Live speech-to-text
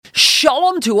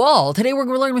Shalom to all! Today we're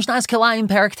going to learn Mishnah's Kilaim,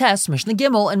 Parak Tes, Mishnah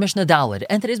Gimel, and Mishnah Daled.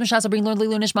 And today's Mishnahs are being learned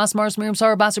Lilu Nishmas Mars, Miriam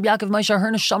Sarah, Basar, Yaakov, Maisha,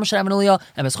 Hernish, Shal, Mishnah, Avanulia,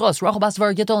 and Meschos, Rachel,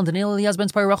 Basvar, Gittel, and Daniel, Elias, Ben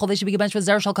Spire, Rachel, they should be bench with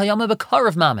Zer, Shal, Kayama, Bakar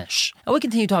of Mamish. And we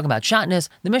continue talking about shotness.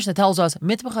 The Mishnah tells us,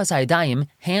 Mitbachas Hayadayim,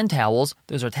 hand towels,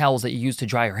 those are towels that you use to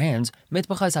dry your hands,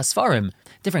 Mitbachas Hasfarim,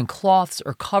 different cloths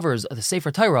or covers of the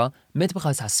Sefer Torah,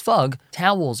 Mitbachas Hasfag,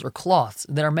 towels or cloths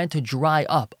that are meant to dry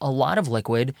up a lot of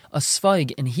liquid. A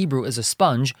sfag in Hebrew is a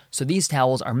sponge, so these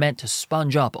towels are meant to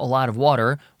sponge up a lot of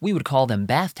water. We would call them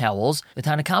bath towels. The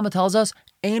Tanna Kama tells us,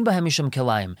 Ein bahem mishum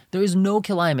kilaim. There is no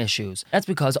kilaim issues. That's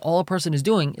because all a person is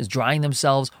doing is drying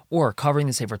themselves or covering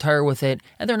the Sefer Torah with it,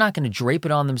 and they're not going to drape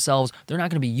it on themselves. They're not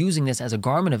going to be using this as a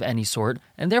garment of any sort,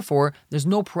 and therefore, there's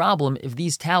no problem if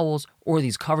these towels or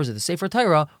these covers of the Sefer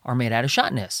Torah are made out of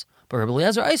shotness. But Rebbe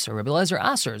Eliezer Iser, Rebbe Eliezer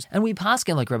Asers, and we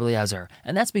paskin like Rebbe Eliezer.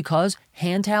 And that's because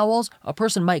hand towels, a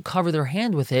person might cover their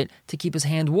hand with it to keep his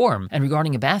hand warm. And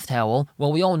regarding a bath towel,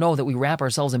 well, we all know that we wrap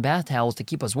ourselves in bath towels to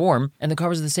keep us warm, and the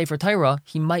covers of the Sefer Torah,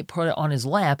 he might put it on his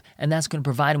lap, and that's going to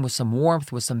provide him with some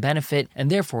warmth, with some benefit, and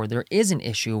therefore there is an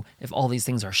issue if all these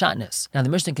things are shotness. Now the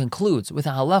Mishnah concludes with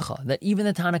a halacha that even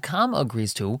the Tanna Kama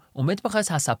agrees to, umitbachas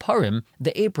hasaparim,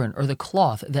 the apron or the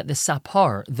cloth that the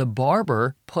sapar, the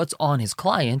barber, puts on his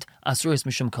client, Asuris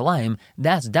Mishum Kilaim,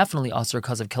 that's definitely Asur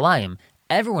because of Kilaim.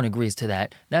 Everyone agrees to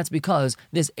that. That's because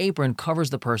this apron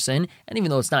covers the person, and even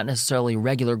though it's not necessarily a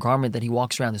regular garment that he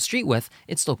walks around the street with,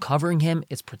 it's still covering him,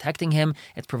 it's protecting him,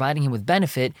 it's providing him with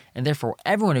benefit, and therefore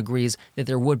everyone agrees that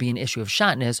there would be an issue of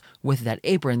shotness with that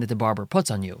apron that the barber puts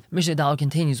on you. Mishnah Daled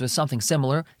continues with something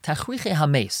similar, Tachriche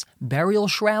HaMes, burial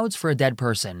shrouds for a dead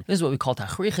person. This is what we call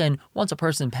Tachrichin. Once a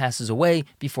person passes away,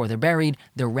 before they're buried,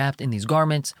 they're wrapped in these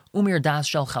garments, Umir Das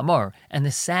Shel Chamar, and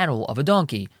the saddle of a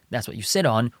donkey. That's what you sit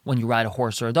on when you ride a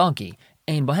horse or a donkey.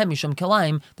 Ein bahem mishum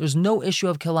kilaim, there's no issue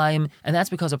of kilaim, and that's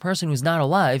because a person who's not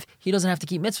alive, he doesn't have to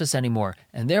keep mitzvahs anymore,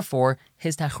 and therefore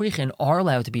his tachrichin are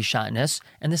allowed to be shotness,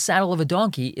 and the saddle of a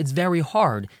donkey, it's very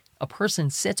hard. A person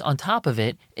sits on top of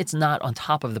it, it's not on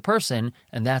top of the person,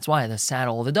 and that's why the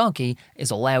saddle of the donkey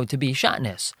is allowed to be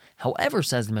shotness. However,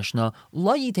 says the Mishnah,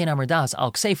 lo yitein amerdas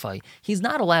al ksefai, he's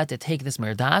not allowed to take this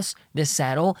merdas, this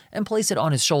saddle, and place it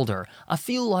on his shoulder.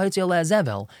 Afilu lo yitzi aleh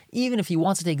zevel, even if he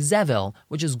wants to take zevel,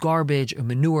 which is garbage or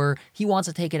manure, he wants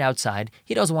to take it outside.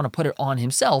 He doesn't want to put it on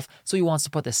himself, so he wants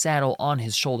to put the saddle on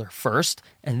his shoulder first,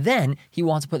 and then he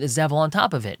wants to put the zevel on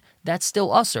top of it. That's still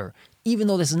usur. Even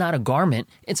though this is not a garment,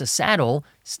 it's a saddle,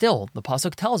 still, the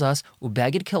pasuk tells us,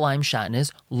 Ubeged kilaim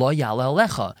shatnez lo yala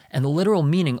alecha. And the literal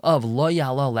meaning of lo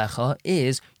yala alecha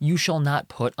is, you shall not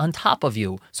put on top of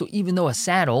you. So even though a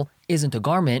saddle isn't a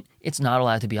garment, it's not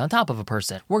allowed to be on top of a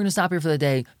person. We're going to stop here for the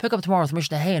day, pick up tomorrow with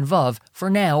Mishnah Hey and Vav.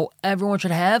 For now, everyone should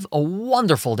have a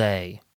wonderful day.